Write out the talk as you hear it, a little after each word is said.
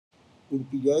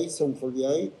urpillay,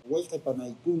 sonjolay, huayta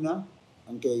panaykuna,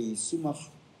 ankay sumaq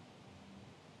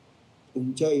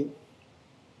unchay,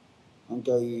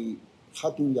 ankay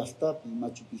hatun llaqtapi,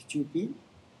 Machu Picchupi,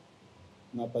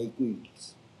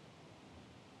 napaykuykis.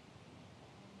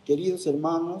 Queridos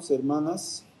hermanos,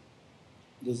 hermanas,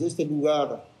 desde este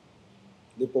lugar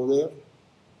de poder,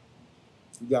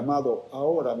 llamado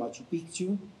ahora Machu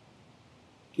Picchu,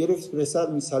 quiero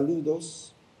expresar mis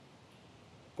saludos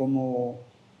como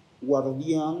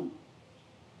guardián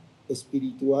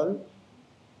espiritual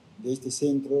de este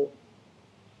centro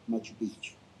Machu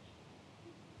Picchu.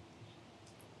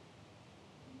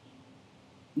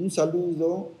 Un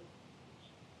saludo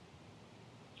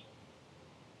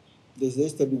desde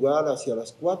este lugar hacia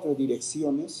las 4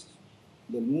 direcciones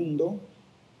del mundo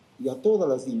y a todas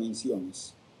las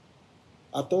dimensiones,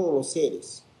 a todos los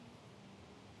seres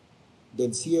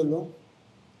del cielo,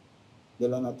 de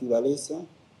la naturaleza,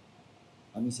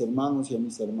 a mis hermanos y a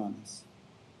mis hermanas.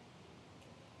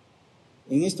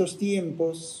 En estos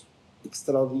tiempos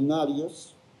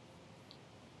extraordinarios,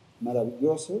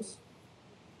 maravillosos,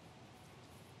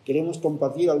 queremos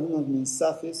compartir algunos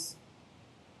mensajes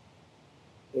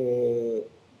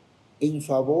en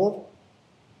favor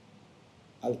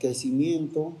al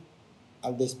crecimiento,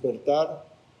 al despertar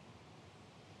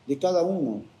de cada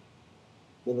uno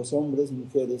de los hombres y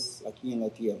mujeres aquí en la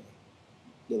tierra,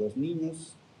 de los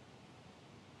niños,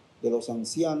 de los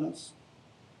ancianos,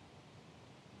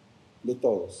 de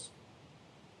todos.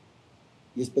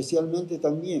 Y especialmente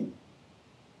también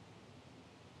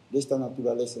de esta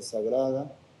naturaleza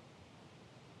sagrada,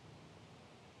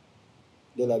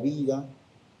 de la vida,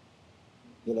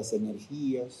 de las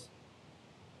energías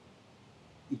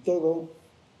y todo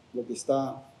lo que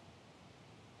está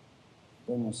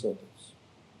con nosotros.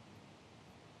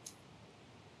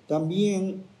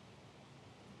 También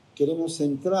queremos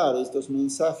centrar estos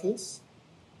mensajes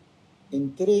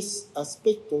en 3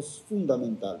 aspectos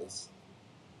fundamentales,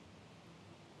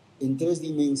 en 3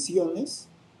 dimensiones.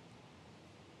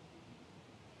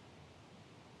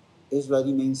 Es la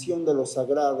dimensión de lo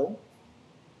sagrado,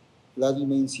 la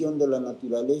dimensión de la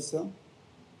naturaleza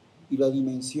y la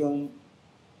dimensión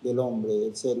del hombre,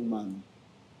 del ser humano.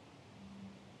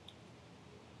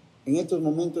 En estos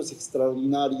momentos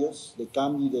extraordinarios de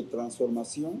cambio y de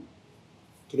transformación,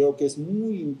 creo que es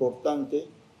muy importante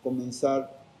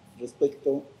comenzar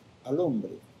respecto al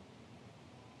hombre,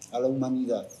 a la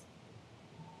humanidad.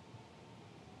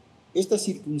 Estas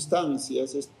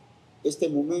circunstancias, este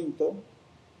momento,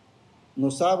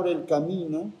 nos abre el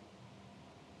camino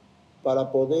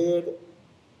para poder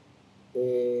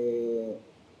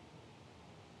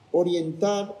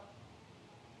orientar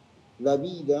la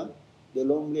vida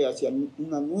del hombre hacia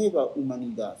una nueva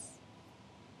humanidad,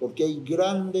 porque hay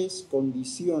grandes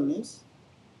condiciones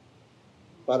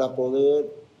para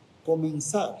poder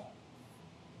comenzar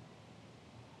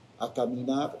a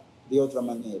caminar de otra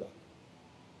manera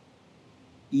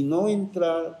y no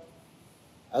entrar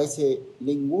a ese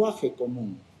lenguaje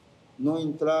común, no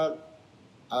entrar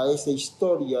a esa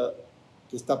historia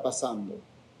que está pasando,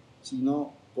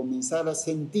 sino comenzar a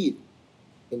sentir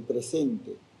el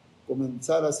presente,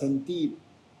 comenzar a sentir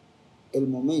el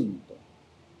momento,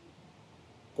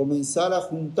 comenzar a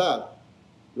juntar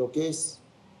lo que es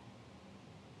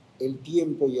el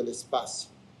tiempo y el espacio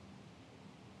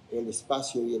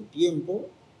y el tiempo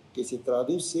que se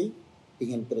traduce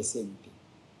en el presente.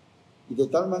 Y de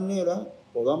tal manera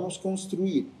podamos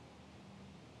construir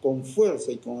con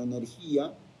fuerza y con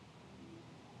energía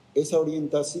esa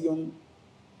orientación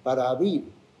para abrir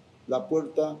la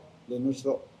puerta de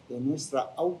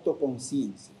nuestra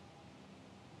autoconciencia,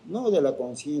 no de la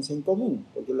conciencia en común,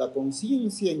 porque la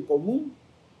conciencia en común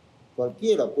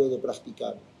cualquiera puede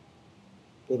practicarla,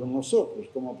 pero nosotros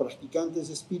como practicantes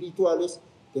espirituales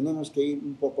tenemos que ir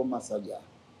un poco más allá.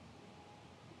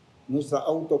 Nuestra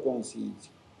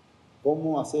autoconciencia,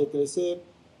 cómo hacer crecer,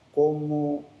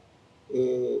 cómo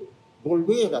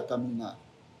volver a caminar,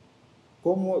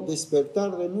 cómo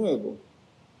despertar de nuevo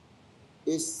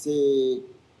esas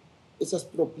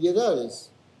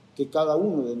propiedades que cada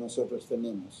uno de nosotros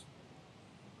tenemos,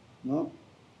 ¿no?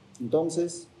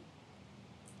 Entonces,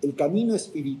 el camino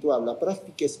espiritual, la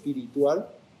práctica espiritual,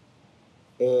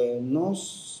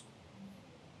 nos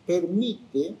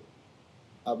permite,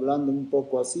 hablando un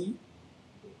poco así,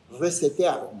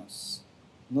 resetearnos,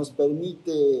 nos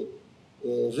permite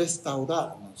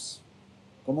restaurarnos.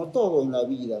 Como todo en la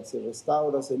vida se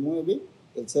restaura, se mueve,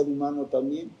 el ser humano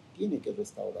también tiene que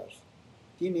restaurarse,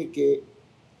 tiene que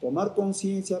tomar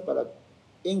conciencia para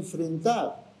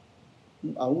enfrentar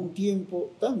a un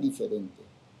tiempo tan diferente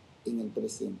en el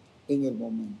presente, en el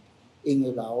momento, en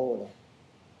el ahora.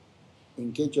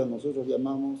 En quechua nosotros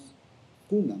llamamos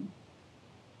kunan,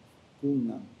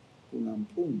 kunan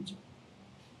puncha,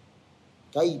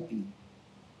 Kaypi.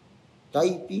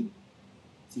 Kaypi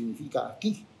significa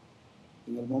aquí,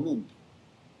 en el momento.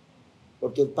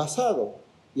 Porque el pasado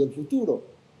y el futuro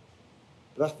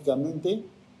prácticamente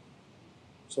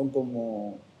son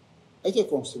como, hay que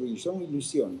construir, son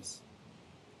ilusiones.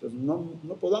 Entonces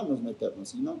no podamos meternos,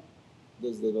 sino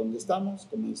desde donde estamos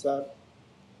comenzar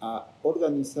a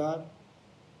organizar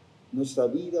nuestra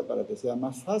vida para que sea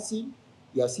más fácil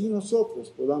y así nosotros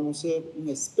podamos ser un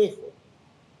espejo.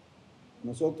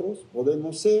 Nosotros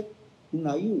podemos ser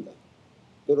una ayuda,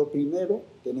 pero primero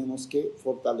tenemos que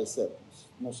fortalecernos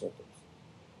nosotros.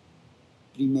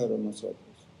 Primero nosotros.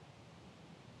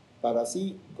 Para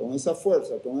así, con esa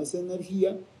fuerza, con esa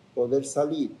energía, poder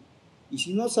salir. Y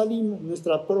si no salimos,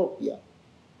 nuestra propia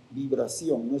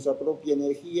vibración, nuestra propia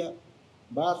energía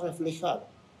va a reflejar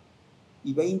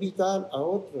y va a invitar a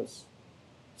otros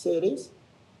seres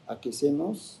a que se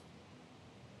nos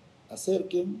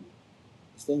acerquen,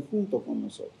 estén junto con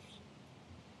nosotros.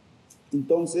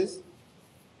 Entonces,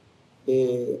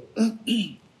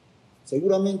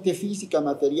 seguramente física,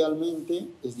 materialmente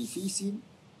es difícil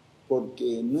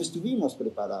porque no estuvimos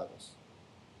preparados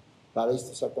para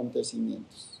estos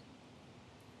acontecimientos.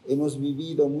 Hemos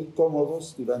vivido muy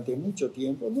cómodos durante mucho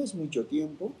tiempo, no es mucho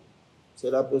tiempo,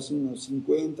 será pues unos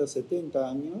 50, 70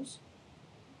 años.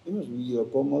 Hemos vivido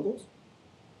cómodos,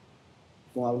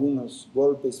 con algunos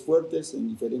golpes fuertes en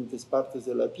diferentes partes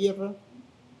de la Tierra.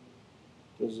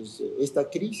 Entonces, esta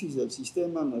crisis del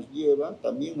sistema nos lleva,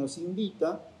 también nos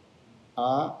invita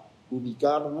a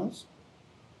ubicarnos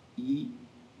y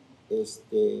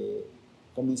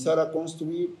comenzar a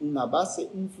construir una base,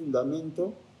 un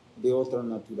fundamento de otra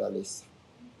naturaleza,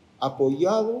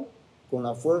 apoyado con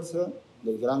la fuerza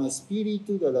del gran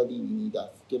espíritu de la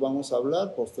divinidad, que vamos a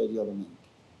hablar posteriormente.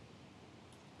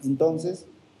 Entonces,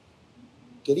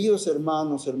 queridos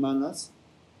hermanos, hermanas,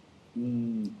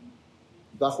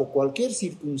 bajo cualquier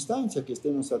circunstancia que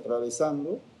estemos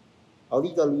atravesando,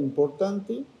 ahorita lo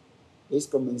importante es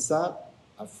comenzar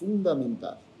a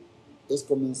fundamentar, es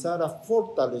comenzar a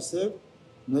fortalecer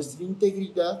nuestra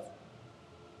integridad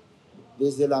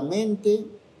desde la mente,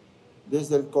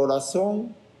 desde el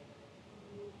corazón,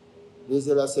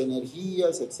 desde las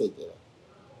energías, etc.,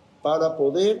 para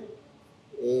poder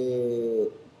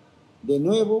de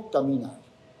nuevo caminar.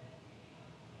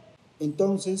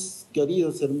 Entonces,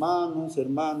 queridos hermanos,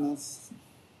 hermanas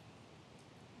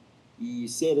y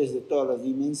seres de todas las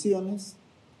dimensiones,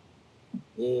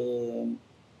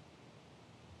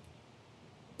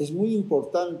 es muy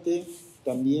importante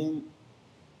también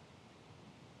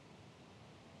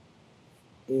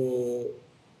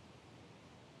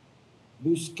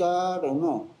buscar o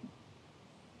no,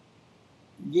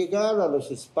 llegar a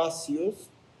los espacios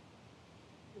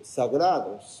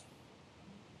sagrados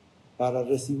para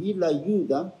recibir la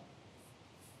ayuda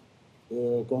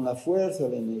con la fuerza,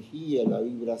 la energía, la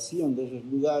vibración de esos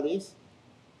lugares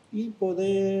y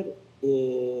poder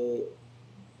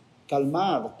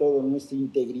calmar toda nuestra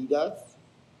integridad.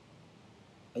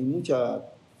 Hay mucha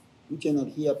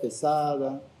energía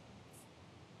pesada,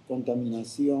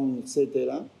 contaminación,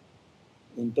 etc.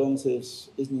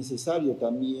 Entonces es necesario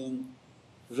también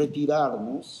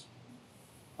retirarnos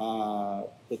a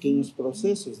pequeños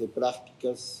procesos de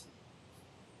prácticas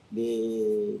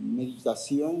de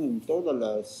meditación en todas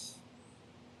las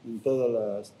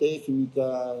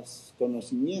técnicas,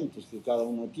 conocimientos que cada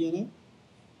uno tiene.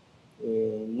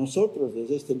 Nosotros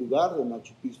desde este lugar de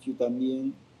Machu Picchu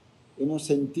también hemos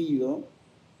sentido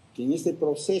que en este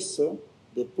proceso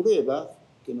de prueba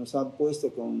que nos han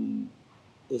puesto con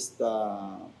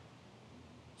esta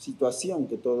situación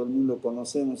que todo el mundo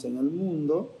conocemos en el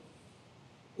mundo,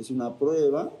 es una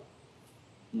prueba,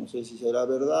 no sé si será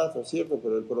verdad o cierto,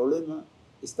 pero el problema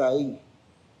está ahí,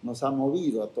 nos ha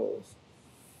movido a todos.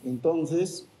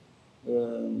 Entonces,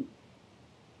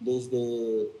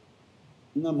 desde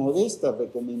una modesta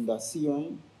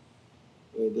recomendación,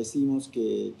 decimos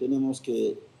que tenemos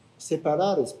que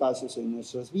separar espacios en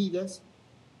nuestras vidas,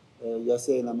 ya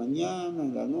sea en la mañana,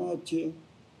 en la noche,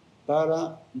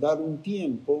 para dar un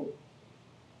tiempo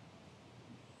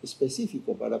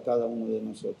específico para cada uno de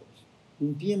nosotros.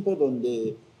 Un tiempo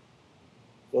donde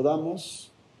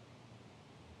podamos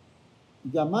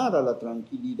llamar a la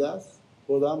tranquilidad,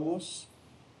 podamos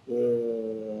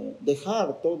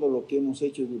dejar todo lo que hemos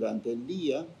hecho durante el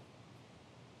día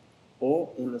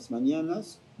o en las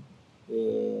mañanas,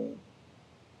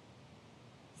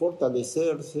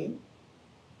 fortalecerse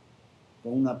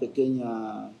con una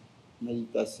pequeña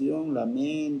meditación, la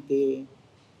mente,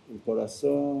 el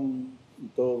corazón, y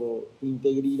toda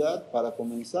integridad para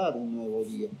comenzar un nuevo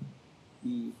día.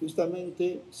 Y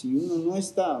justamente si uno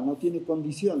no tiene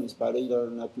condiciones para ir a la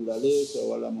naturaleza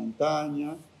o a la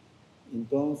montaña,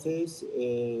 entonces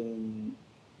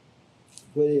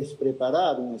puedes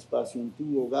preparar un espacio en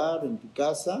tu hogar, en tu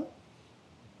casa,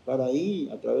 para ahí,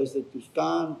 a través de tus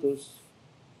cantos,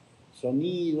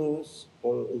 sonidos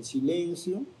o el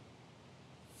silencio,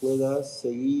 puedas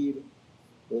seguir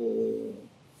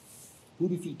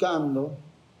purificando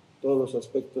todos los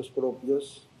aspectos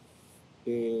propios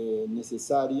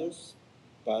necesarios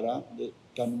para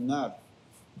caminar.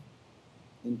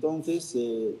 Entonces,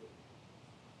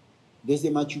 desde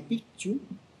Machu Picchu,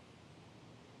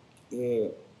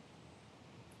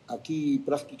 aquí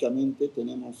prácticamente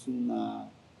tenemos un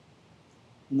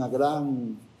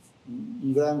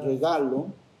gran regalo,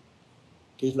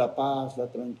 que es la paz, la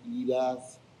tranquilidad,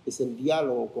 es el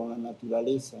diálogo con la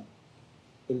naturaleza,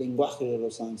 el lenguaje de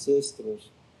los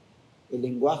ancestros, el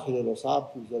lenguaje de los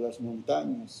árboles, de las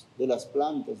montañas, de las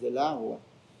plantas, del agua,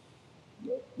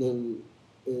 el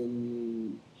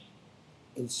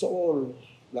sol,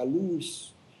 la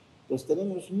luz. Pues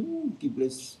tenemos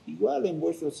múltiples, igual en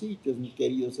vuestros sitios, mis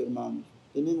queridos hermanos,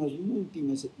 tenemos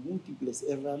múltiples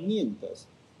herramientas,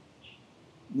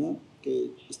 ¿no?,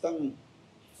 que están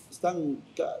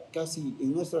casi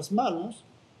en nuestras manos.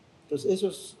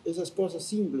 Entonces esas cosas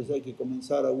simples hay que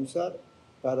comenzar a usar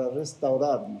para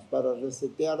restaurarnos, para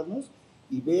resetearnos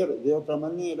y ver de otra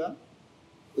manera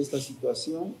esta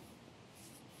situación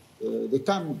de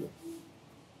cambio,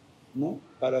 ¿no?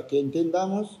 Para que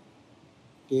entendamos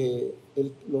que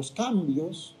los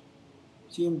cambios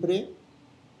siempre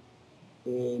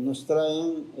nos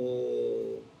traen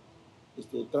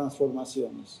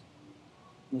transformaciones,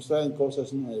 nos traen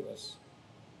cosas nuevas,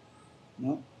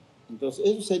 ¿no? Entonces,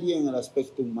 eso sería en el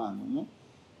aspecto humano, ¿no?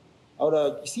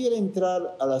 Ahora, quisiera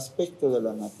entrar al aspecto de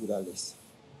la naturaleza,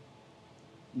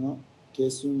 ¿no?, que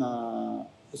es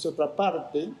otra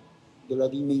parte de la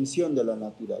dimensión de la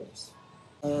naturaleza.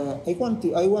 I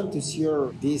want to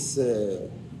share this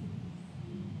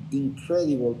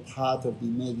incredible part of the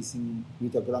medicine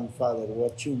with a grandfather,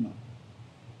 Wachuma.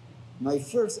 My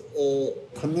first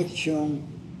connection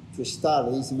to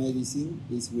start this medicine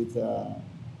is with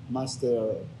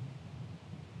Master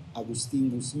Agustin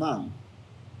Guzman.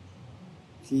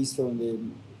 He's from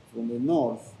the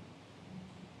north.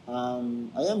 I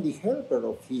am the helper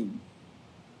of him,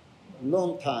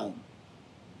 long time.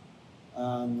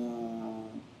 And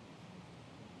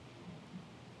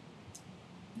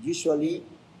usually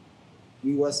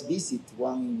we was visit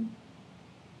an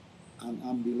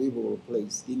unbelievable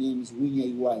place. The name is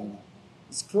Ayahuasca.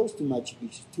 It's close to Machu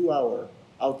Picchu, 2 hours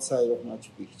outside of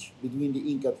Machu Picchu, between the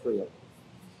Inca Trail.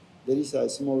 There is a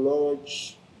small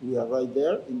lodge. We are right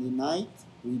there. In the night,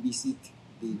 we visit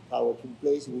the powerful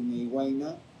place,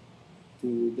 Ayahuasca,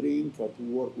 to drink or to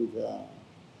work with a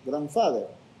grandfather.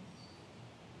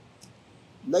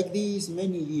 Like this,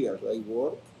 many years I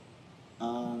work.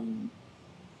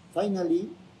 Finally,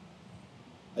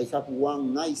 I have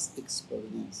one nice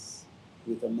experience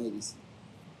with a medicine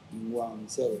in one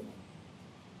ceremony.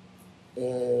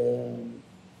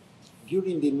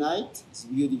 During the night, it's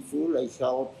beautiful. I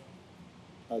help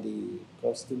the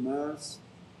customers,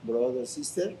 brother,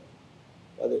 sister.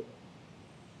 But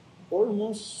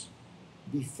almost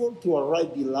before to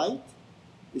arrive the light,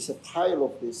 there's a pile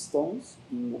of the stones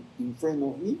in front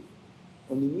of me.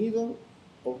 On the middle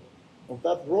of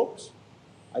that rocks,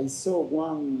 I saw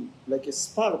one, like a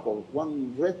sparkle,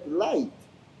 one red light.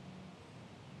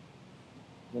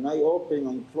 When I open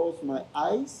and close my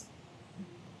eyes,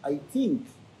 I think,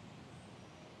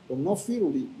 but not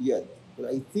feel it yet, but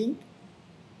I think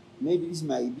maybe it's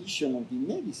my vision of the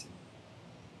medicine.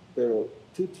 But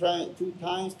two times,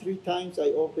 3 times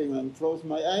I open and close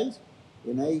my eyes.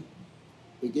 When I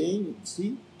again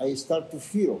see, I start to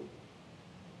feel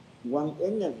one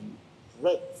energy,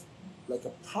 red, like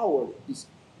a power is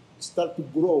start to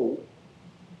grow,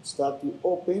 start to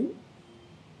open,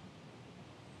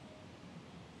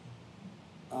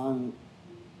 and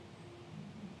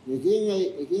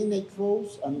again I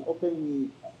close and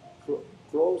open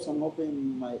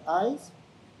my eyes.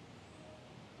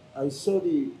 I saw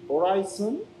the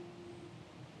horizon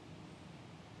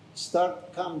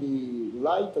start come the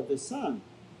light of the sun.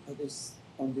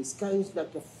 On the sky is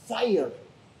like a fire,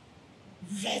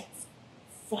 red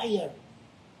fire.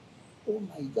 Oh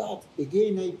my God!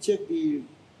 Again I check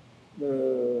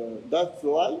that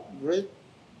light, red,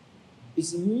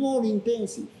 is more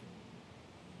intensive.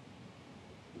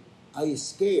 I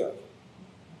scared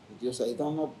because I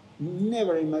don't know.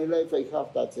 Never in my life I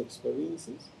have that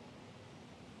experiences.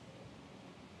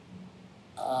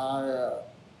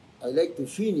 I like to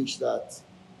finish that.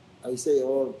 I say,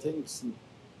 oh, thanks,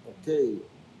 okay.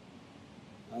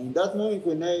 And in that moment,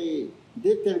 when I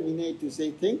determine to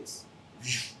say thanks,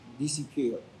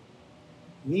 disappear.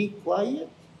 Me quiet,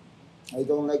 I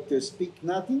don't like to speak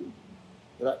nothing.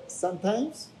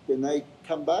 Sometimes when we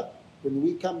come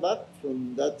back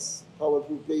from that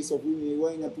powerful place of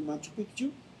Umihuayna to Machu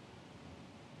Picchu,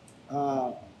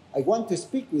 I want to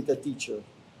speak with the teacher,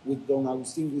 with Don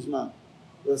Agustin Guzman.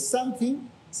 There's something,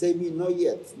 say me, not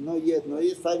yet, not yet, not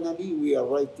yet. Finally, we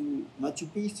arrive to Machu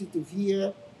Picchu to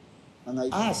hear, and I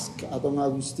ask Don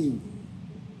Agustin,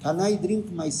 can I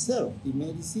drink myself the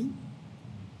medicine?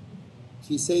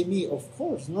 He say me, of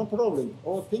course, no problem.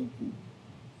 Oh, thank you.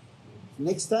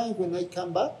 Next time when I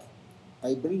come back,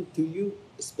 I bring to you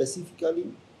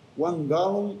specifically 1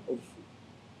 gallon of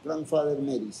grandfather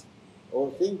medicine. Oh,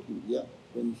 thank you, yeah.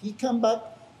 When he come back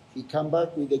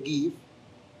with a gift,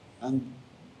 and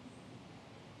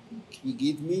he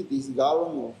give me this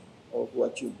gallon of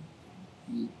Wachuma.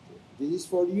 This is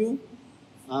for you,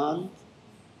 and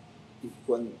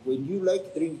when you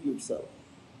like, drink yourself.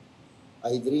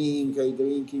 I drink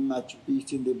in Machu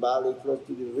Picchu, in the valley, close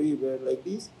to the river, like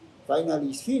this. Finally,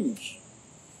 it's finished.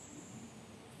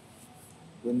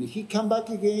 When he come back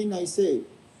again, I say,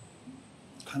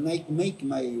 can I make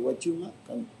my Wachuma?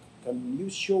 Can you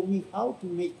show me how to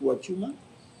make Wachuma?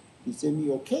 He said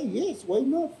me, okay, yes, why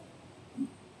not?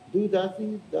 Do that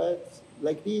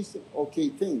like this. Okay,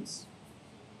 thanks.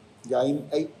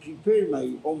 I prepare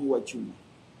my own Wachuma.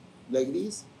 Like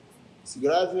this. It's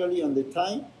gradually on the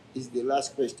time is the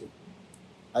last question.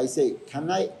 I say, can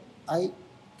I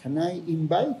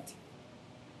invite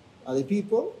other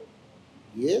people?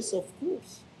 Yes, of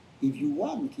course. If you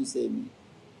want, he said me.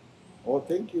 Oh,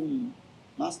 thank you,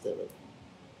 Master.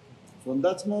 From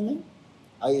that moment,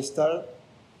 I start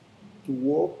to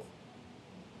work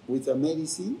with a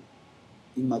medicine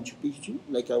in Machu Picchu,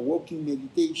 like a walking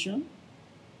meditation,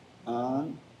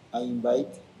 and I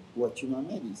invite Wachuma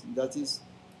medicine. That is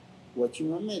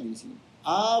Wachuma medicine.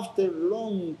 After a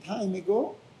long time, I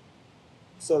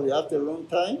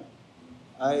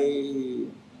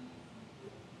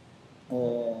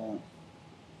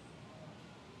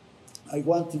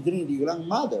want to drink the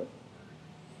grandmother.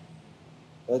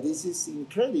 But this is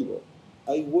incredible.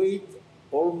 I wait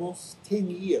almost 10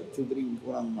 years to drink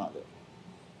grandmother.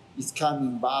 It's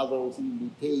coming bottles,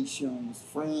 invitations,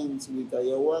 friends with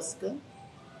ayahuasca.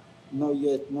 Not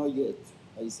yet,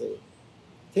 I say.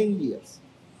 10 years.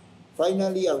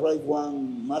 Finally arrived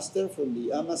one master from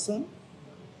the Amazon.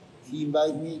 He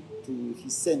invited me to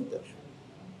his center.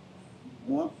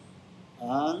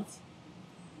 And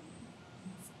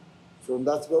from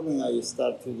that moment, I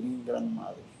start to drink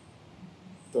grandmother.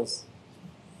 Because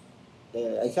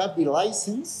I have the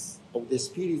license of the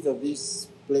spirit of this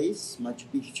place, Machu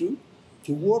Picchu,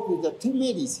 to work with the 2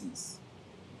 medicines.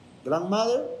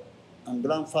 Grandmother and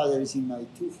grandfather is in my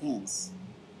 2 hands.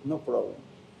 No problem.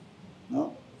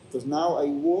 No? Because now I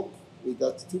work with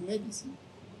that 2 medicines.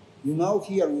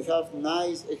 Here we have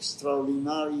nice,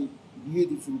 extraordinary,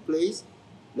 beautiful place,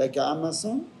 like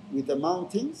Amazon with the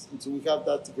mountains. And so we have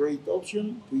that great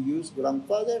option to use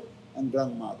grandfather and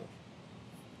grandmother.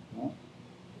 No?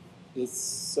 It's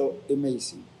so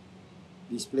amazing,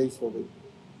 this place for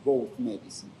both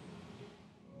medicine.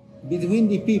 Between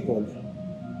the people,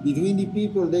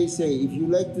 they say, if you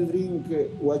like to drink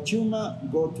Wachuma,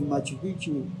 go to Machu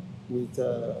Picchu with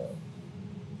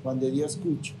Juan de Dios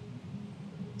Kucho.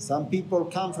 Some people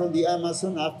come from the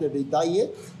Amazon after the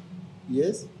diet,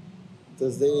 yes,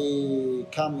 because they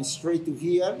come straight to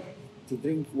here to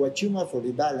drink Wachuma for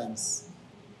the balance.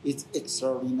 It's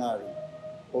extraordinary.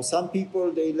 Or some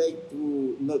people, they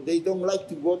don't like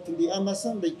to go to the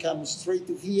Amazon, they come straight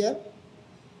to here.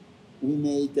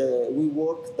 We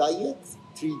work diet,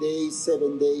 3 days,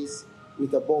 7 days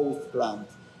with a both plant.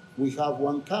 We have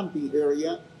one camping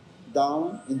area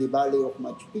down in the valley of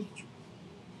Machu Picchu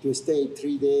to stay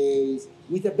 3 days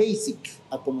with a basic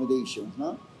accommodation,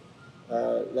 no?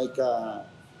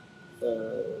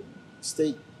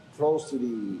 Stay close to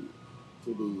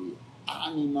the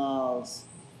animals,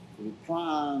 to the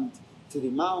plant, to the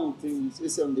mountains.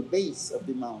 It's on the base of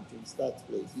the mountains. That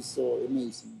place is so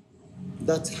amazing.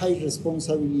 That high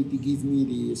responsibility gives me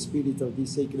the spirit of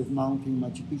this sacred mountain,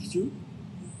 Machu Picchu.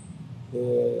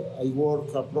 I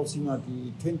work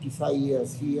approximately 25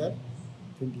 years here,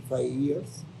 25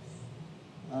 years.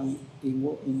 And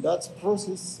in that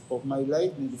process of my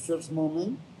life, in the first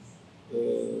moment,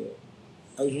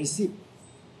 I received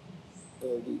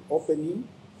the opening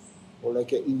or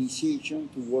like an initiation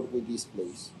to work with this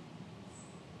place.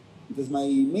 Because my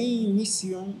main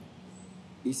mission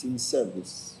is in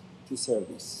service, to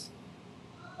service.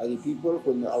 And the people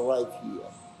when they arrive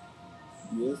here.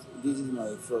 Yes, this is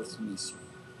my first mission.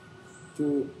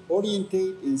 To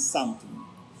orientate in something.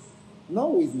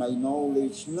 Not with my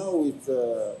knowledge, not with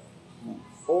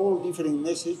all different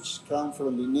messages come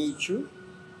from the nature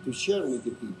to share with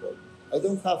the people. I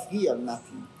don't have here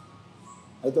nothing.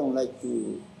 I don't like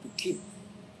to keep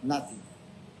nothing.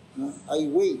 No? I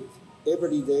wait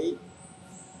every day,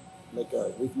 like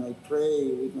with my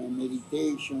prayer, with my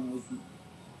meditation,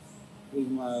 with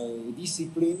my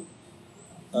discipline,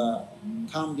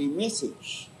 come the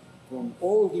message from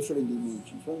all different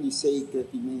dimensions, from the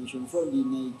sacred dimension, from the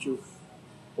nature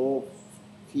of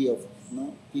here.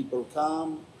 No? People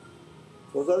come.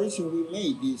 For that reason, we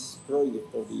made this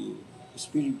project of the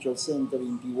spiritual center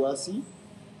in Tiwasi,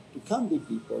 to come the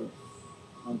people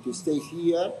and to stay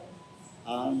here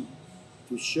and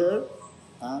to share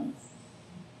and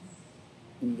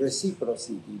in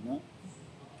reciprocity, no?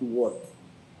 To work.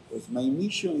 Because my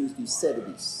mission is the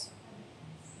service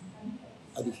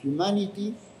at the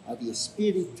humanity, at the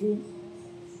spiritual,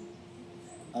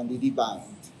 and the divine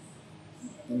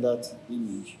in that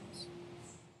dimensions.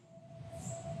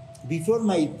 Before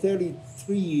my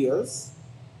 33 years,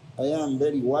 I am a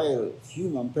very wild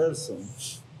human person.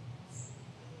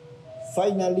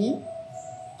 Finally,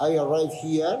 I arrived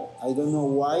here. I don't know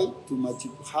why, to Machu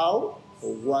Picchu, how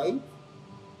or why,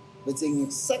 but in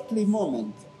exactly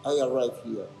moment I arrived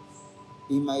here.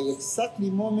 In my exactly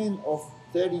moment of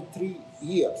 33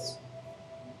 years.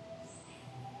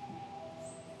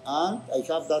 And I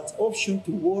have that option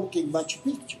to work in Machu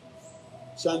Picchu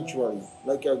sanctuary,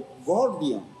 like a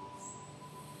guardian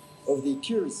of the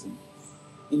tourism.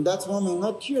 In that moment,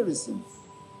 not tourism.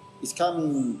 It's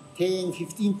coming 10,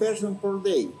 15 persons per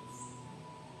day.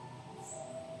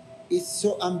 It's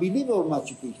so unbelievable,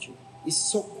 Machu Picchu. It's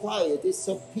so quiet, it's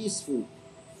so peaceful.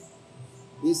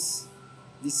 The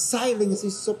silence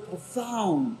is so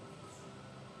profound.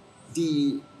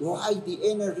 The light, the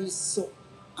energy is so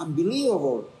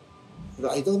unbelievable.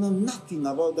 But I don't know nothing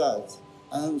about that.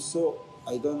 I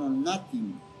don't know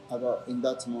nothing about in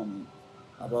that moment.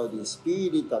 About the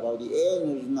spirit, about the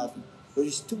energy, nothing. But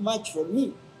it's too much for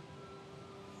me.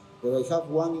 But I have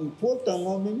one important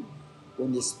moment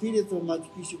when the spirit of Machu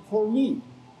Picchu called me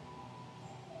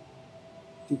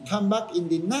to come back in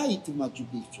the night to Machu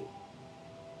Picchu.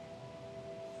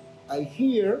 I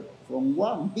hear from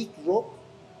one big rock,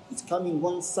 it's coming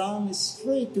one sound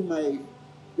straight to my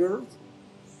ears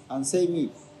and say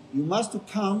me, you must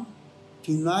come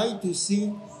tonight to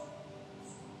see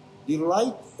the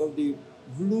light of the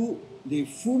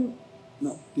full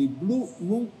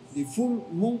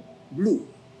moon blue.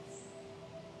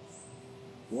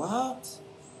 What?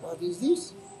 What is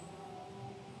this?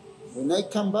 When I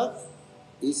come back,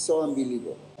 it's so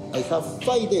unbelievable. I have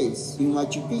 5 days in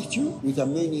Machu Picchu with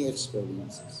many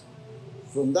experiences.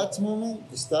 From that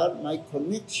moment, start my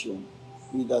connection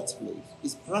with that place.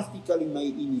 It's practically my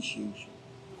initiation.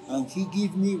 And he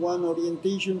gave me one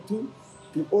orientation to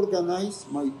organize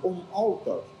my own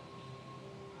altar.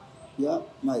 Yeah,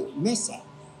 my mesa,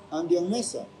 Andean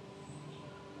mesa.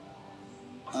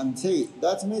 And say,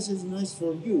 that message is not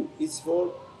for you, it's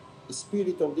for the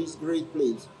spirit of this great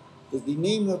place. Because the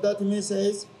name of that mesa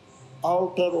is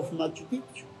Altar of Machu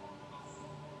Picchu.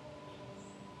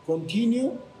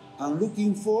 Continue and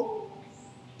looking for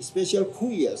special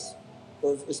cuyas,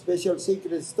 or a special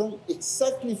sacred stone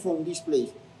exactly from this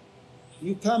place.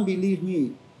 You can't believe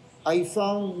me. I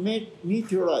found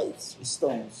meteorites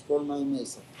stones for my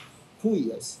mesa,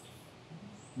 cuyas,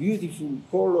 beautiful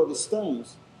colored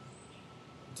stones.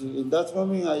 In that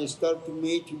moment, I start to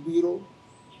make little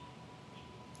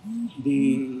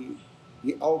the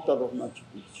altar of Machu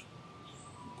Picchu.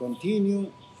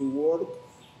 Continue to work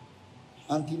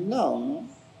until now, no?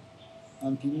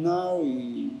 Until now,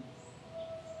 we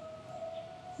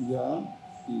have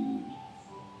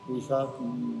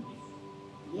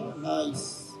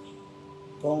nice,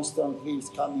 constantly it's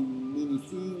coming many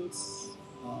things,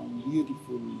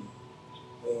 beautiful,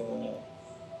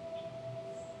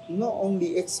 not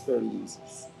only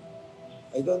experiences.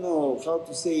 I don't know how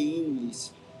to say in English,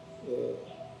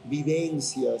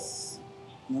 vivencias,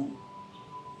 no?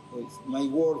 My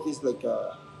work is like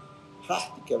a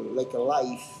practical, like a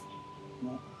life,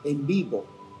 no? En vivo,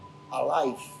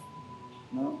 alive,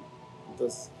 no?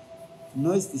 Because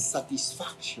it's the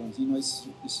satisfaction, it's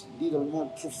a little more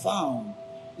profound.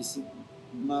 It's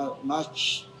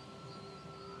much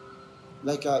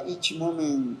like each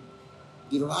moment,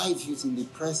 the life is in the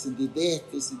present, the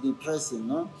death is in the present,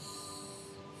 no?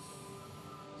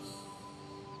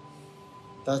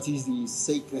 That is the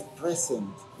sacred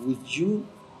present with you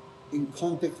in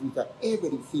contact with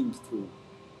everything too.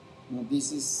 You know,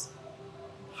 this is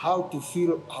how to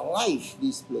feel alive,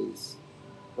 this place.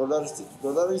 For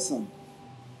that reason,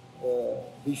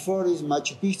 before is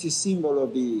Machu Picchu symbol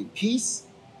of the peace.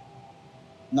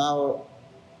 Now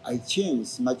I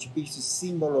change Machu Picchu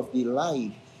symbol of the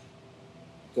life,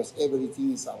 because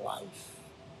everything is alive,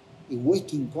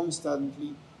 awakening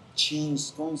constantly,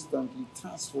 change constantly,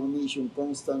 transformation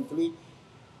constantly.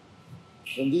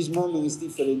 From this moment is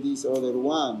different, this other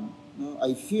one. You know,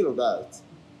 I feel that.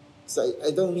 So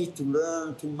I don't need to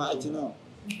learn too much, you know.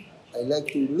 I like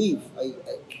to live,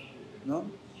 you know,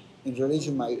 in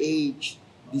relation to my age,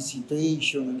 the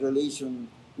situation, in relation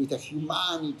with the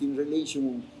humanity, in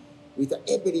relation with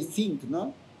everything, you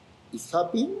know, is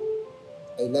happening.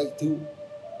 I like to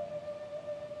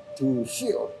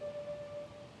feel.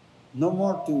 No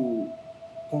more to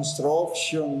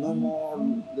construction, no more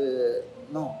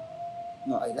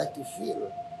no, I like to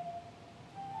feel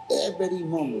every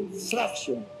moment,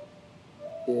 fraction,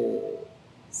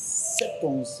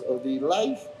 seconds of the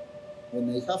life. When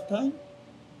I have time,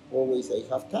 always I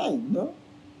have time, no?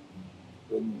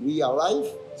 When we are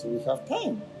alive, so we have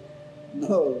time.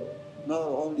 No, not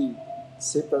only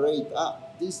separate,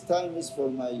 this time is for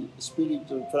my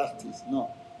spiritual practice. No,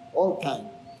 all time.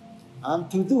 And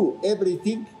to do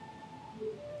everything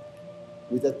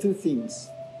with the two things.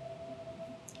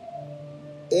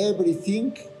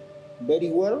 Everything very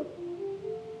well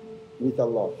with a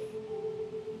love.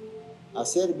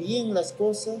 Hacer bien las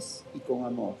cosas y con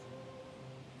amor.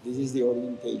 This is the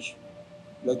orientation.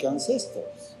 Like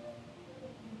ancestors.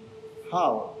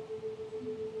 How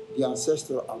the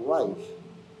ancestors arrived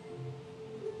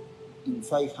in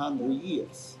 500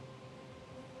 years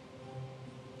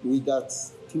with that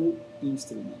two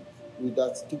instruments, with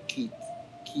that two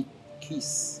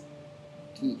keys,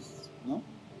 no?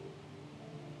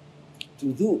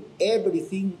 To do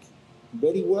everything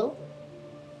very well,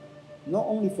 not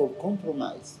only for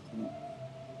compromise, you know,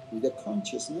 with the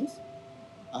consciousness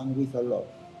and with a love.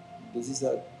 This is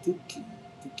a two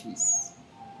keys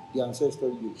the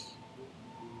ancestors use.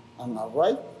 And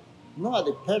arrive not at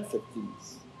the perfect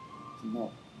things, you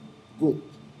know, good,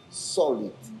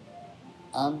 solid,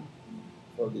 and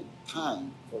for the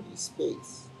time, for the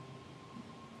space.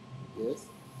 Yes?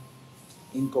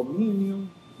 In communion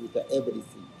with the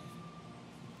everything.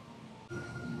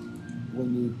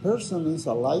 When the person is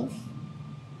alive,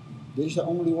 there is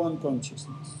only one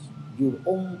consciousness, your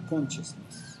own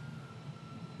consciousness.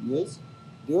 Yes?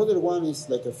 The other one is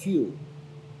like a fuel.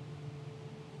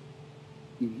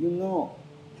 If you know,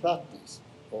 practice,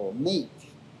 or make,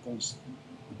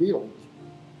 build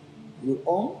your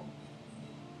own,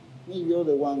 maybe the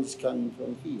other one is coming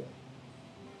from here.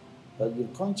 But your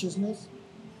consciousness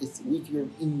is with your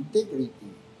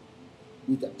integrity,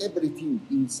 with everything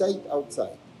inside,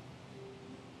 outside.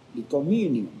 The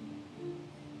communion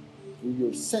with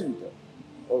your center,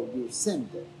 or your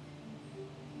center.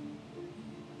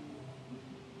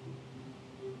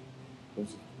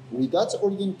 With that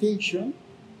orientation,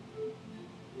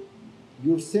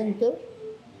 your center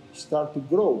start to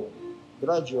grow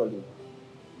gradually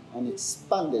and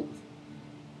expanded.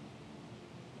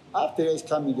 After is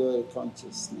coming the other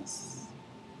consciousness,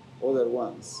 other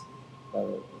ones. But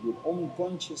your own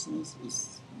consciousness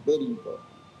is very important.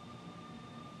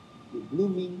 You're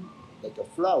blooming like a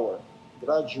flower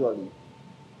gradually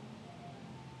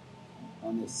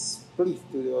and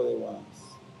split to the other ones,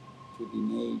 to the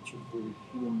nature, to the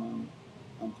human,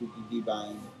 and to the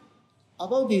divine.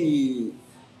 About the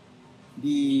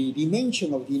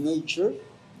dimension of the nature,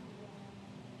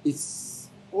 it's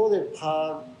other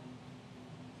part,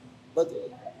 but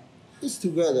it's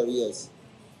together, yes.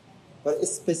 But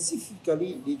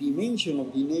specifically, the dimension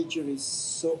of the nature is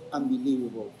so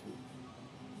unbelievable too.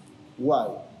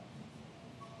 Why?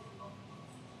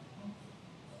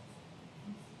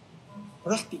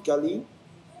 Practically,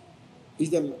 is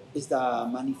the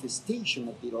manifestation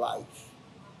of the life.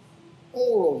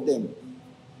 All of them.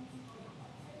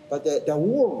 But the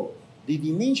world, the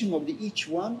dimension of each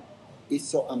one is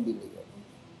so unbelievable.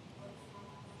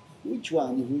 Which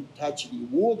one? If we touch the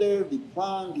water, the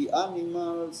plant, the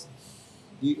animals,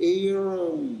 the air,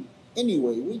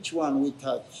 anyway, which one we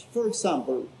touch? For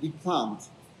example, the plant.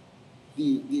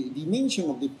 The dimension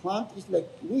of the plant is like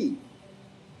we.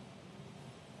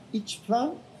 Each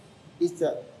plant is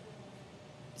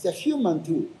a human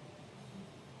too.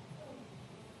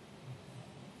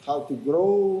 How to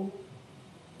grow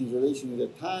in relation to the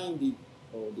time,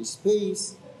 the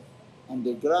space, and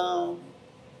the ground,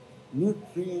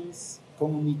 nutrients,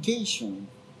 communication.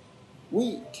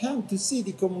 We come to see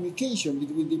the communication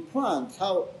between the plant.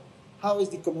 How is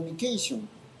the communication?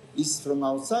 It's from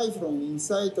outside, from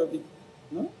inside of the,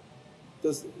 no?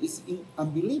 Because it's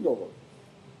unbelievable.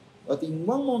 But in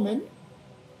one moment,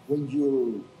 when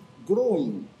you're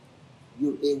growing,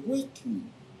 you're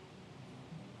awakening,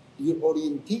 your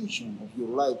orientation of your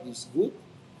life is good,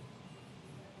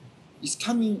 it's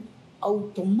coming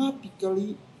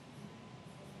automatically,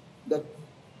 the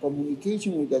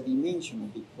communication with the dimension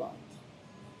of the plant.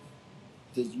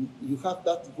 Because you have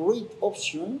that great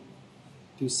option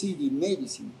to see the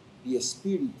medicine, the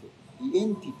spirit, the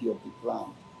entity of the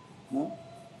plant. No?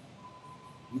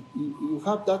 You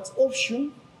have that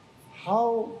option.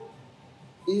 How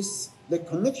is the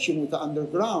connection with the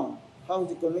underground? How is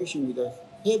the connection with the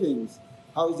heavens?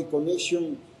 How is the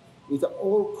connection with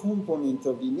all components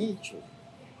of the nature,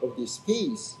 of the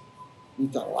space,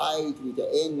 with the light, with the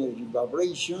energy,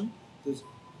 vibration? Because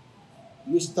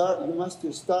you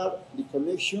must start the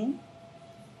connection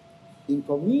in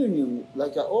communion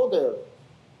like other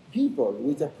people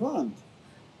with a plant.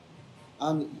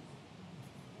 And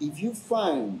if you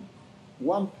find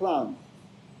one plant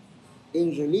in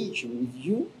relation with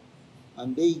you,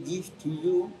 and they give to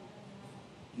you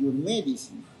your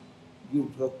medicine, your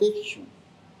protection,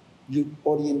 your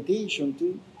orientation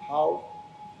to how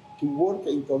to work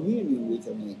in communion with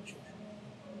the nature.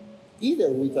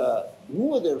 Either with a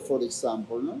water, for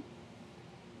example, no?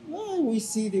 Well, we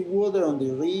see the water on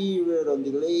the river, on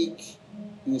the lake,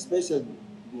 and especially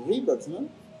the rivers, no?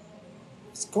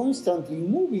 It's constantly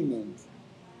in movement.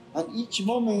 And each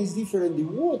moment is different. The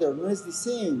water no is the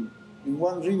same. In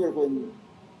one river, when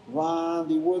run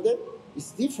the water,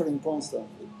 it's different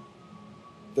constantly.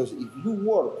 Because if you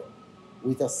work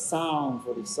with a sound,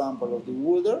 for example, of the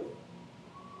water,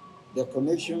 the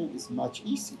connection is much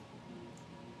easier.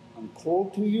 And call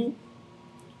to you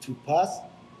to pass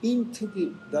into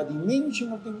the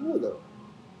dimension of the water,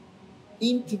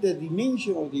 into the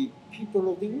dimension of the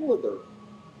people of the water,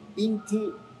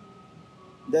 into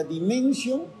the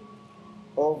dimension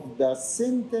of the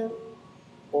center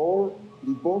or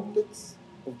the vortex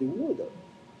of the water.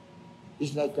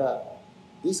 It's like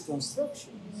this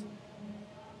construction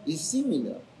is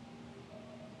similar.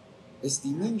 It's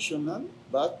dimensional,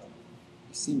 but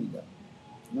similar.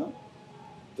 No?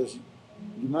 Because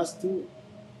you must to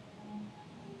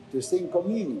stay in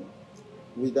communion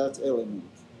with that element,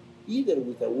 either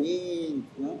with the wind,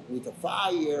 no? With the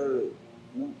fire,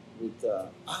 no? With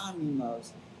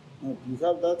animals. No? You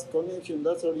have that connection,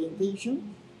 that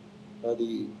orientation.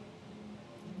 The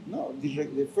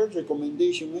first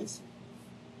recommendation is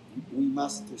we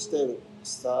must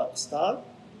start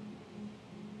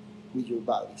with your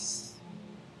bodies,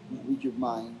 with your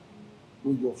mind,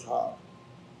 with your heart,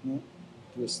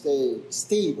 to stay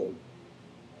stable.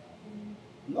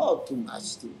 Not too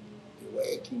much to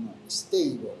awake,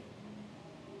 stable.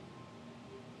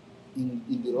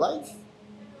 In the life,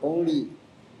 only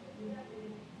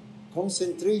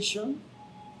concentration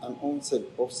and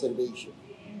observation.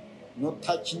 Not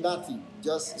touch nothing,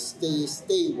 just stay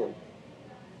stable.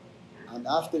 And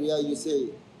after that you say,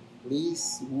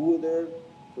 please water,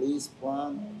 please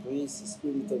plant, please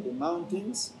spirit of the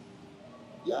mountains.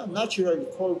 Yeah, naturally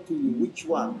call to you which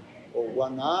one, or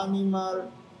one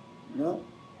animal,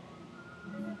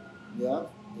 Yeah,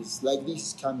 it's like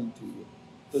this coming to you.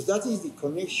 Because that is the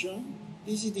connection,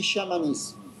 this is the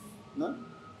shamanism. No?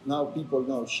 Now people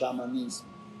know shamanism.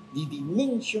 The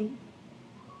dimension,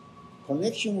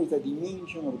 connection with the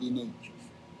dimension of the nature.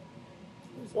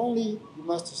 It's only you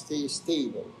must stay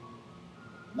stable.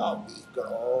 Not big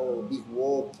grow, big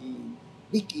walking,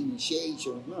 big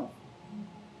initiation, no.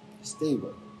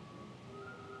 Stable.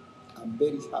 I'm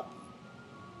very happy.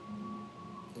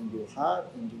 In your heart,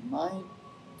 in your mind,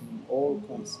 in all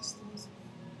consistency.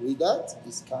 With that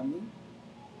is coming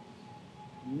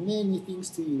many things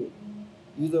to you.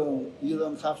 You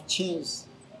don't have chance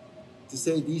to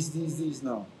say this,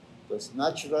 no. Because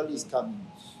naturally it's coming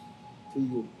to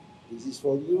you. This is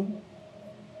for you.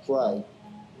 Try.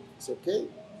 It's okay?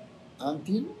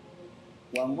 Until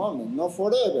one moment, not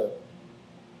forever.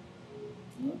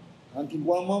 No? Until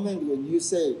one moment when you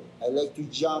say, I like to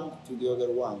jump to the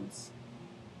other ones.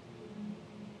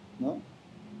 No?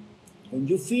 When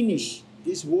you finish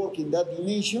this work in that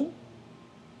dimension,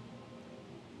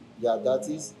 that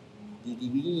is the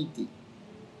divinity.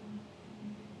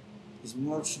 It's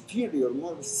more superior,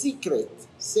 more sacred.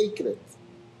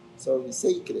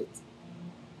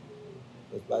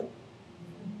 But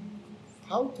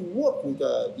how to work with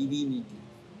the divinity,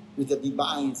 with the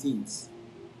divine things?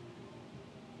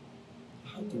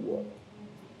 How to work?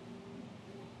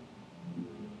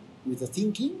 With the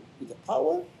thinking, with the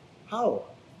power? How?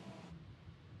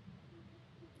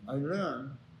 I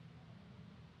learned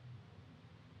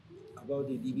about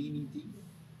the divinity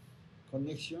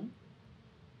connection,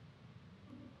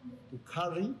 to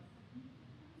carry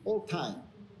all time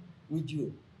with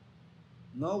you,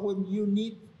 not when you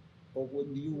need or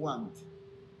when you want,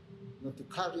 not to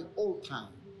carry all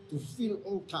time, to feel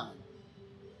all time.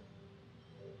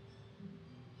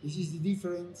 This is the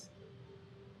difference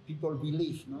people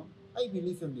believe, no? I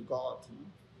believe in the God, no?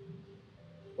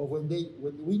 Or when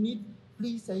we need,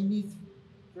 please, I need,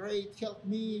 great, help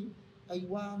me, I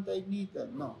want, I need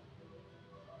that. No.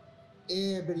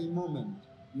 Every moment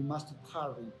you must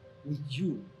carry with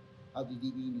you at the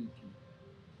divinity.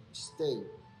 Stay.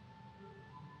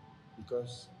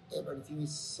 Because everything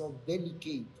is so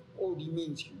delicate, all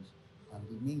dimensions,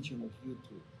 and dimension of you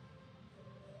too.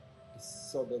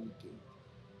 It's so delicate.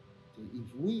 So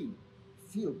if we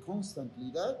feel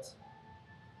constantly that,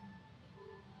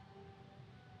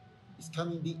 it's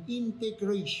coming the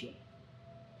integration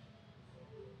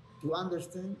to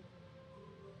understand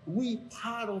we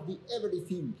part of the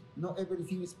everything. Not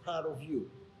everything is part of you.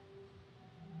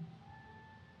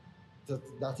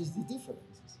 That is the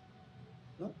difference.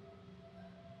 No?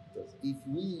 Because if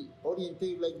we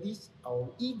orientate like this, our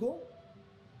ego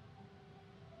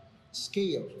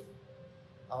scales.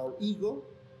 Our ego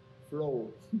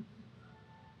flows.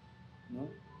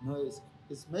 No,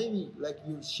 it's maybe like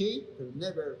your shape will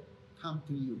never come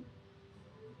to you.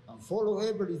 And follow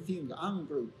everything,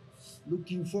 angry,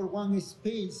 looking for one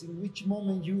space in which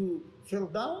moment you fell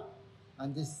down,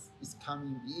 and this is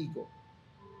coming the ego.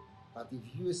 But if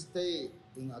you stay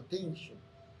in attention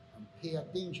and pay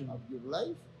attention of your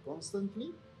life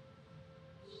constantly,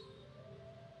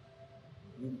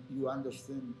 you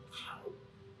understand how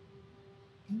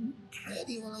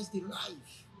incredible is the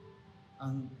life.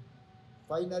 And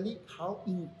finally, how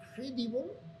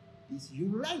incredible is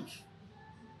your life.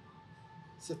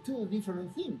 It's two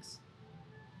different things.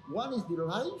 One is the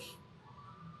life,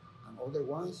 and other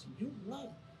one is your life.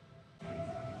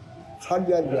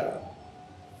 Hallelujah.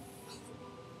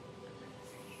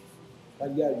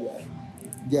 Hallelujah.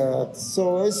 Yeah,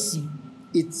 so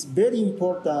it's very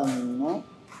important, no,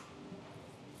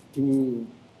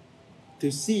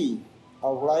 to see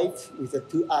our life with the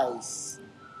two eyes,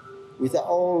 with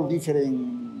all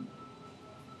different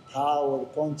power,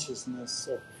 consciousness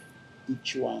of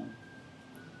each one.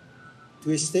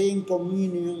 To stay in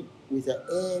communion with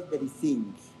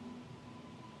everything.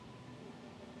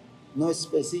 Not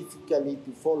specifically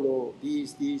to follow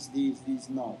this,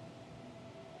 no.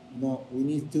 No, we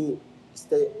need to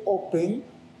stay open.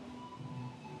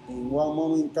 In one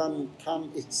moment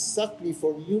come exactly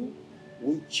for you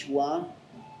which one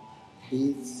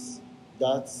is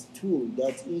that tool,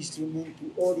 that instrument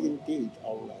to orientate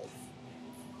our life.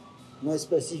 Not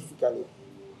specifically.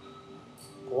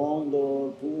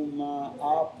 Condor, Puma,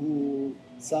 Apu,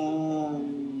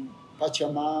 Sun,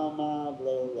 Pachamama,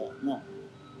 blah, blah, blah. No.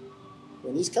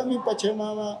 When it's coming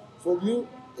Pachamama for you,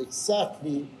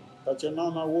 exactly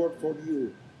Pachamama word for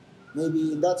you.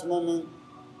 Maybe in that moment,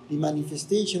 the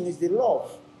manifestation is the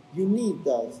love. You need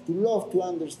that, to love, to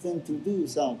understand, to do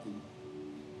something.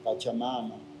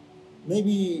 Pachamama.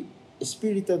 Maybe a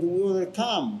spirit of the water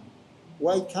come.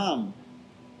 Why come?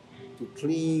 To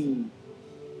clean,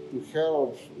 to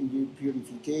help in the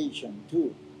purification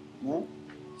too, no?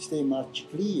 Stay much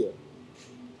clear.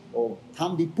 Or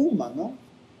come the Puma, no?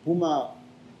 Puma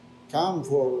come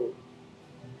for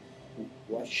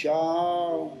wash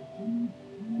out,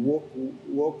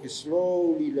 walk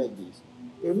slowly like this.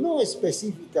 But not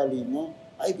specifically, no?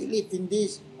 I believe in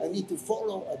this, I need to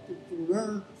follow, I need to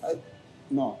learn.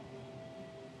 No.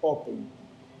 Open.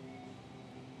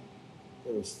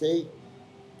 So stay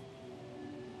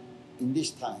in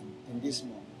this time, in this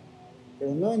moment. But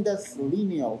not in that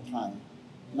linear time.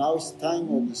 Now it's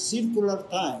time of the circular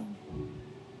time.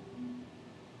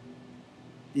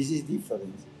 This is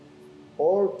different.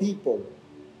 All people,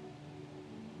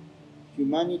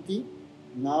 humanity,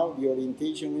 now the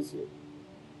orientation is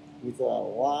with a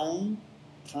wine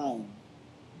time.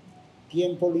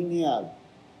 Tiempo lineal.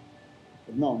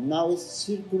 No, now it's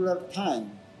circular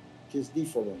time, which is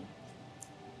different.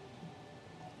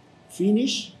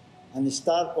 Finish and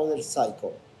start other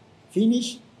cycle.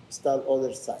 Finish, start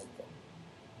other cycle.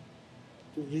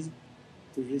 To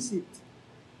receive,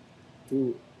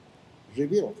 to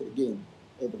rebuild again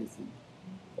everything.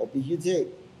 But if you say,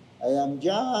 I am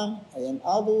young, I am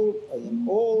adult, I am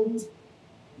old,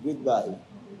 goodbye.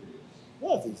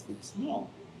 What is this? No.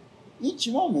 Each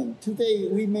moment, today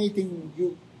we made in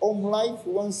your own life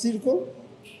one circle.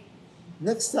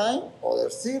 Next time, other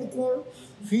circle,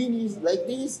 finish like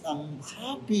this. I'm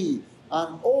happy,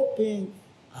 I'm open,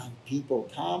 and people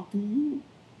come to you.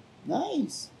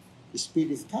 Nice. The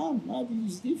spirits come. No,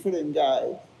 this is different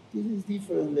guy. This is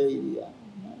different lady. No,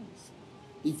 it's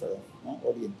different, no?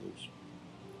 Orientation.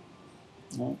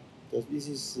 No? Because this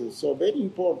is so very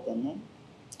important, no?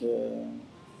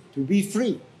 To be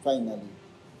free, finally.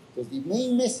 Because the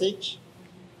main message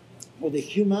of the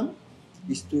human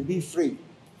is to be free,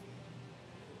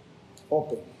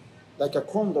 open, like a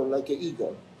condor, like an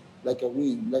eagle, like a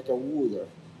wind, like a water,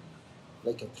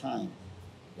 like a time,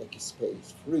 like a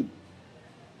space, free.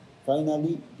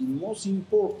 Finally, the most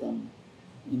important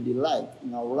in the life,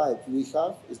 in our life, we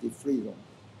have is the freedom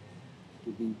to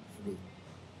be free.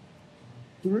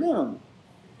 To learn,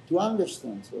 to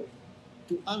understand,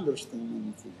 to understand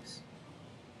many things.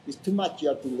 It's too much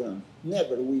yet to learn.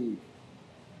 Never we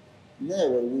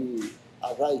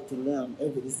arrive to learn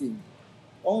everything.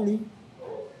 Only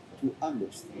to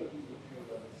understand.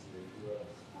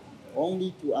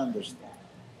 Only to understand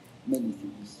many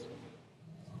things.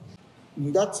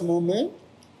 In that moment,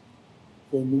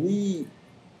 when we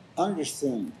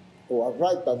understand or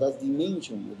arrive at that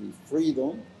dimension of the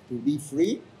freedom, to be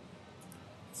free,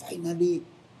 finally,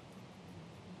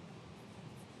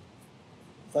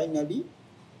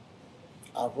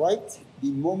 arrive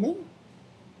the moment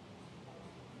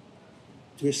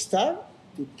to start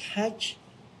to touch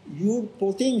your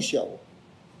potential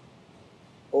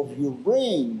of your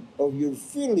brain, of your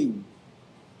feeling,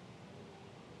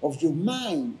 of your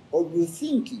mind, of your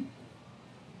thinking.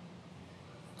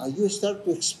 And you start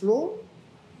to explore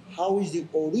how is the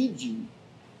origin,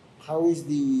 how is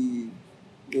the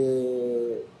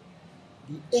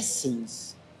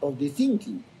essence of the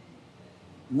thinking.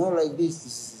 Not like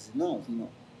this, no, you know.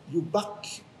 You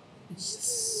back, you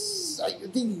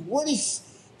think, where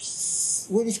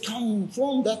is coming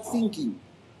from that thinking?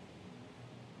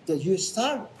 That you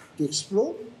start to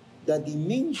explore the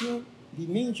dimension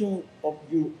of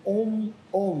your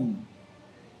own.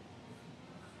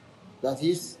 That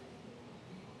is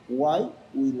why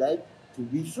we like to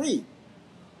be free.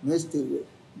 Not to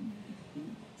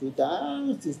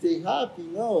dance, to stay happy.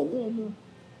 No.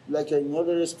 Like in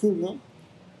other school, no?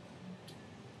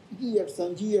 Years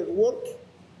and years work,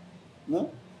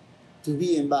 no? To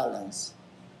be in balance.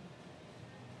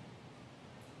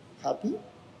 Happy?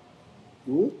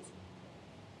 Good?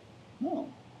 No.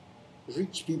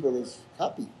 Rich people is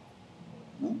happy.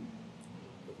 No?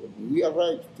 When we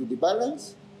arrive to the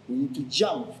balance, we need to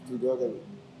jump to the other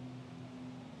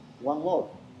one more.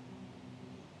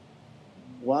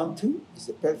 1, 2 is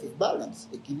a perfect balance,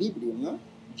 equilibrium, no?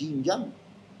 Yin yang.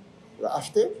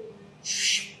 After,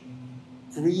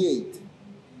 create.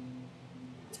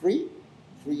 3,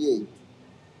 create.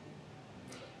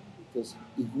 Because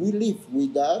if we live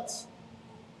with that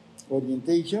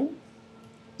orientation,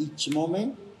 each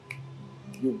moment,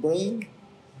 your brain,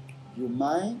 your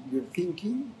mind, your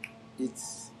thinking,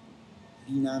 it's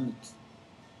dynamic.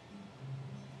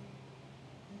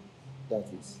 That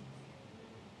is.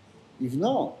 If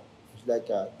not, it's like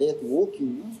a dead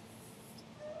walking, no?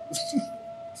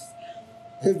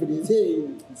 Every day,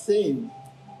 the same.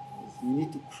 You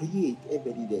need to create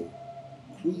every day.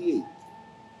 Create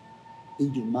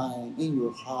in your mind, in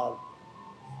your heart,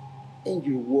 in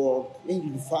your work, in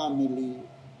your family,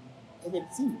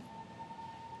 everything.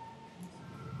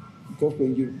 Because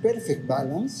when you're perfect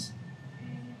balance,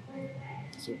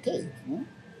 it's okay. No?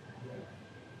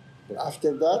 But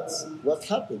after that, what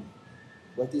happened?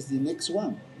 What is the next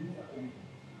one?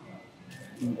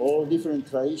 In all different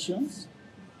traditions,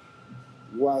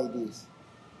 why this?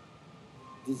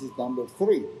 This is number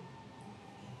 3.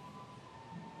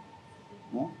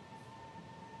 No?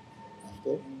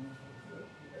 After?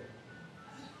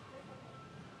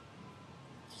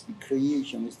 The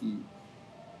creation is the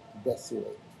best way.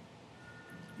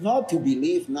 Not to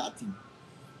believe nothing.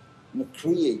 No,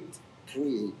 create,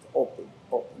 open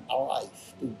our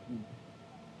life.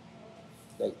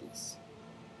 Like this.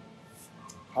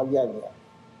 Javier.